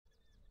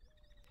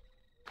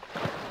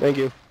Thank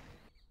you.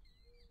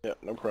 Yeah,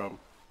 no problem.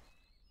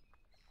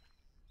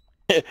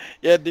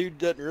 Yeah, dude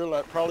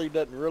probably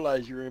doesn't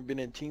realize you've been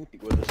in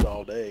TeamSpeak with us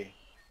all day.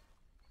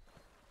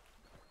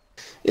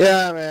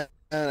 Yeah, man.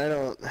 I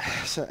don't.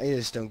 I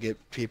just don't get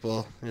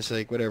people. It's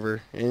like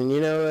whatever. And you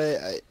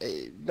know,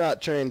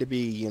 not trying to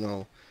be,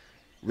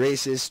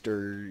 racist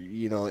or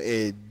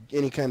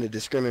any kind of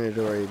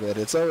discriminatory, but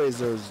it's always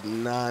those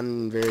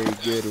non-very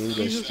good English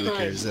Jesus speakers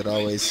Christ. that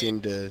always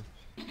seem to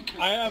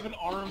I have an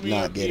army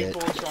not of get it.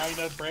 people trying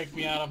to break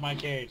me out of my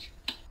cage.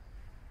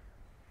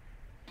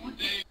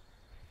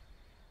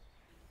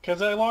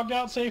 Because I logged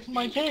out safe in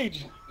my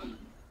cage.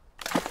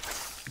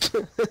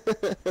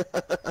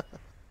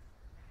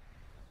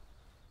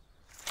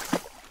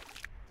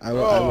 I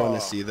want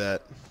to see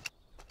that.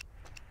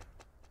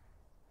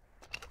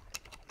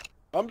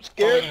 I'm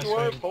scared, yes,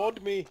 Dwarf. baby.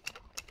 Hold me.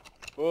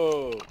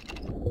 Whoa.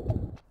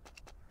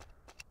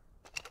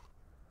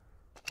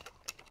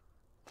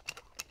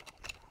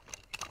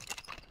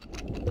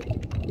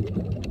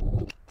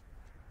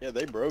 Yeah,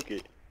 they broke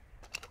it.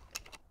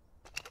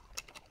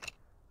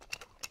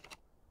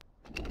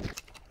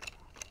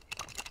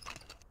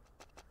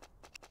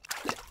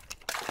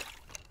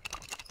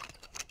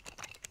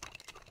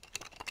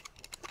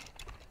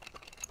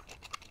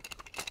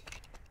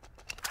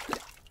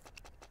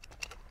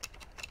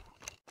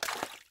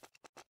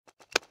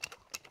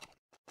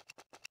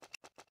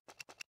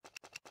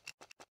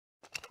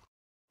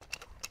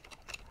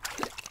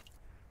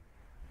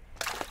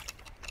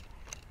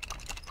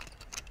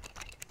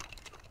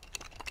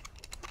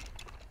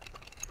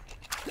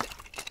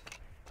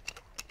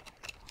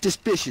 This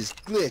fish is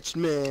glitched,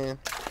 man.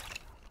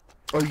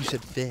 Oh, you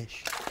said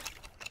fish.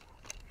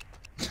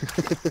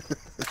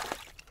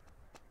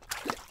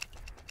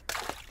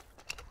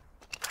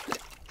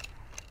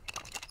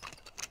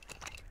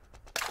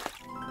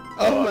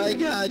 Oh my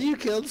god, you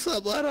killed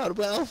someone on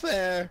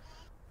welfare.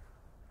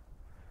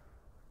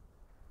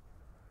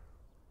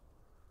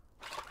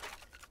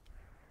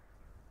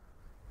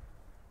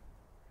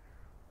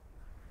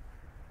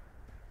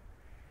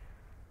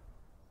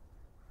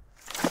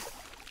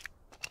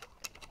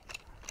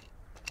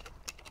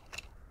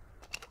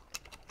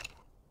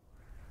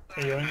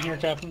 Are you in here,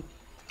 Captain?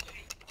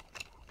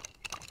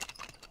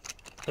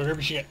 Go grab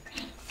your shit.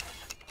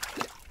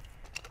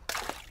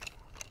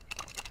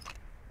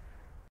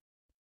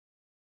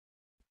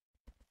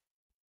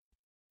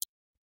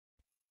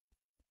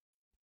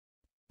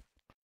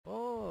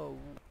 Oh,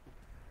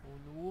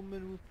 the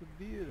woman with the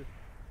beard.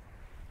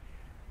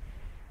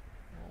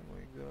 Oh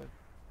my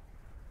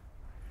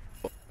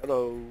god.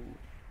 Hello.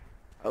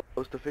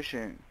 How's the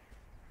fishing?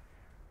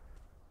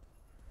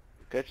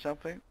 You catch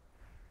something?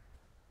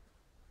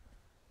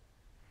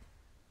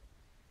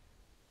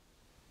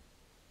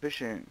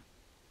 Fishing.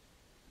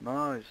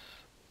 Nice.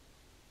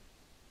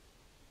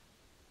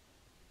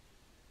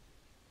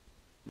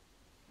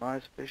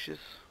 Nice fishes.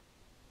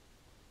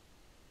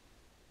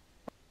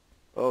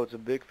 Oh, it's a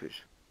big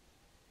fish.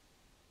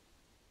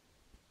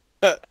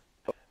 I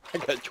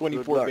got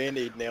 24 luck.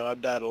 Band-Aid now.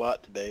 I've died a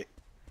lot today.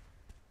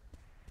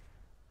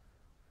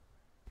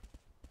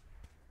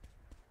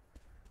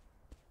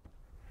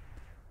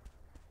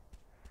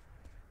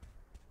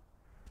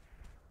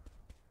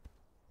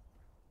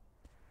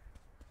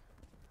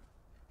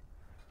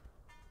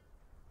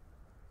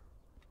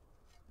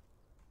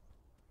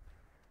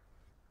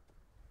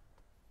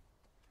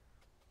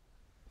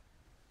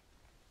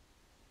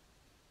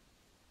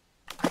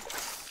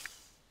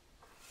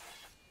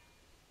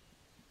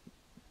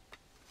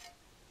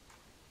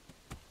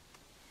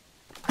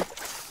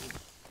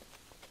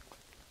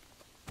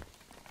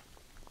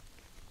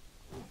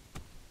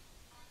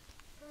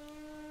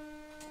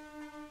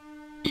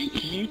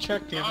 Can you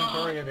check the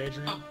inventory of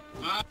Adrian?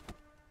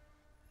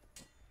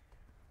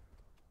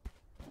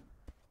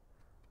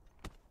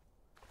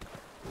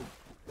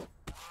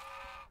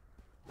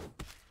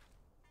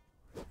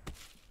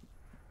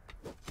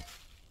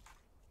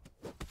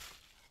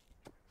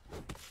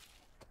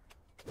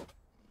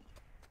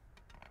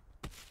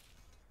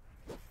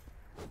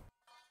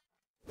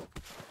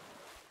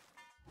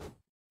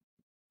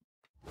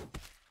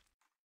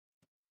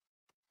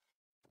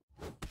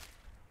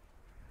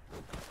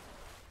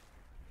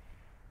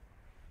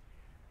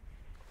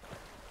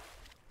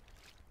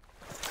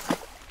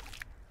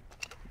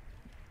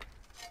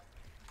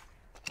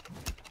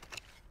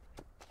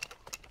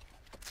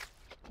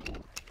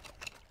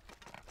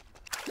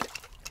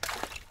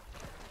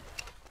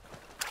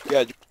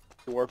 Yeah,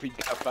 Dwarf, he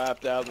got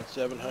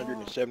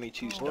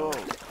 5,772 Whoa,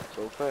 stone.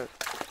 so fast.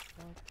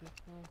 What the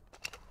fuck?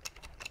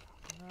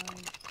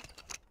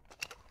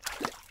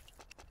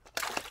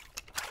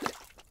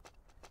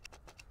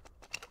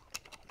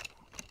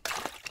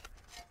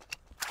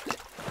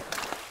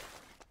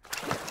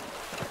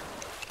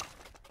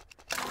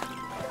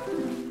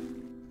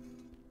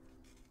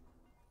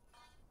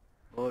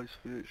 Nice. Nice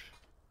fish.